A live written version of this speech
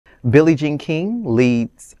Billie Jean King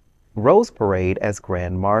leads Rose Parade as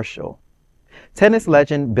Grand Marshal. Tennis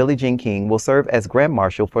legend Billie Jean King will serve as Grand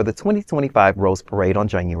Marshal for the 2025 Rose Parade on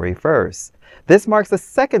January 1st. This marks the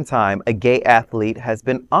second time a gay athlete has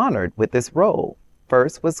been honored with this role.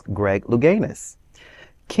 First was Greg Louganis.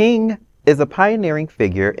 King is a pioneering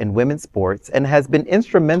figure in women's sports and has been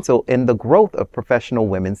instrumental in the growth of professional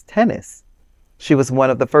women's tennis. She was one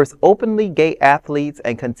of the first openly gay athletes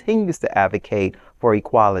and continues to advocate for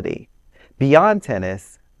equality. Beyond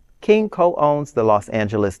tennis, King co-owns the Los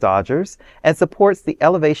Angeles Dodgers and supports the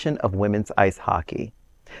elevation of women's ice hockey.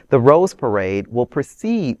 The Rose Parade will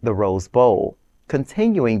precede the Rose Bowl,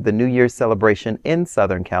 continuing the New Year's celebration in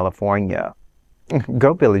Southern California.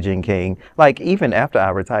 Go Billie Jean King. Like, even after I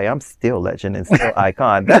retire, I'm still legend and still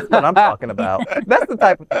icon. That's what I'm talking about. That's the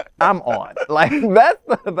type of I'm on. Like,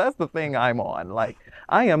 that's the thing I'm on. Like,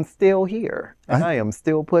 I am still here, and I am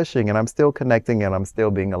still pushing, and I'm still connecting, and I'm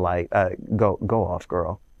still being a light. Go off,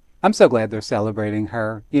 girl. I'm so glad they're celebrating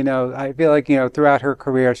her. You know, I feel like, throughout her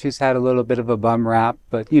career, she's had a little bit of a bum rap.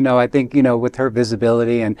 But, I think, with her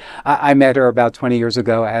visibility, and I met her about 20 years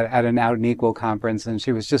ago at an Out and Equal conference, and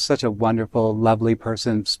she was just such a wonderful, lovely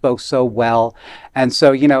person, spoke so well. And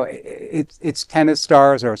so, it's tennis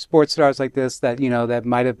stars or sports stars like this that, that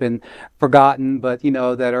might have been forgotten, but,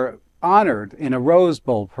 that are honored in a Rose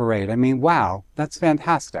Bowl parade. I mean, wow, that's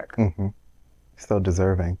fantastic. Mm-hmm. So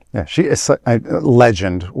deserving. Yeah, she is.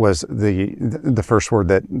 Legend was the first word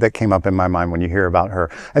that came up in my mind when you hear about her.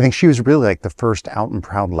 I think she was really like the first out and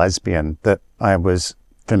proud lesbian that I was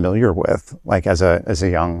familiar with, like as a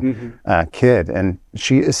young kid, and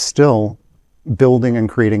she is still building and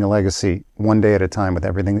creating a legacy one day at a time with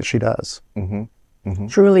everything that she does.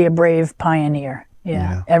 Truly a brave pioneer.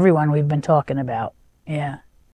 Yeah, everyone we've been talking about. Yeah.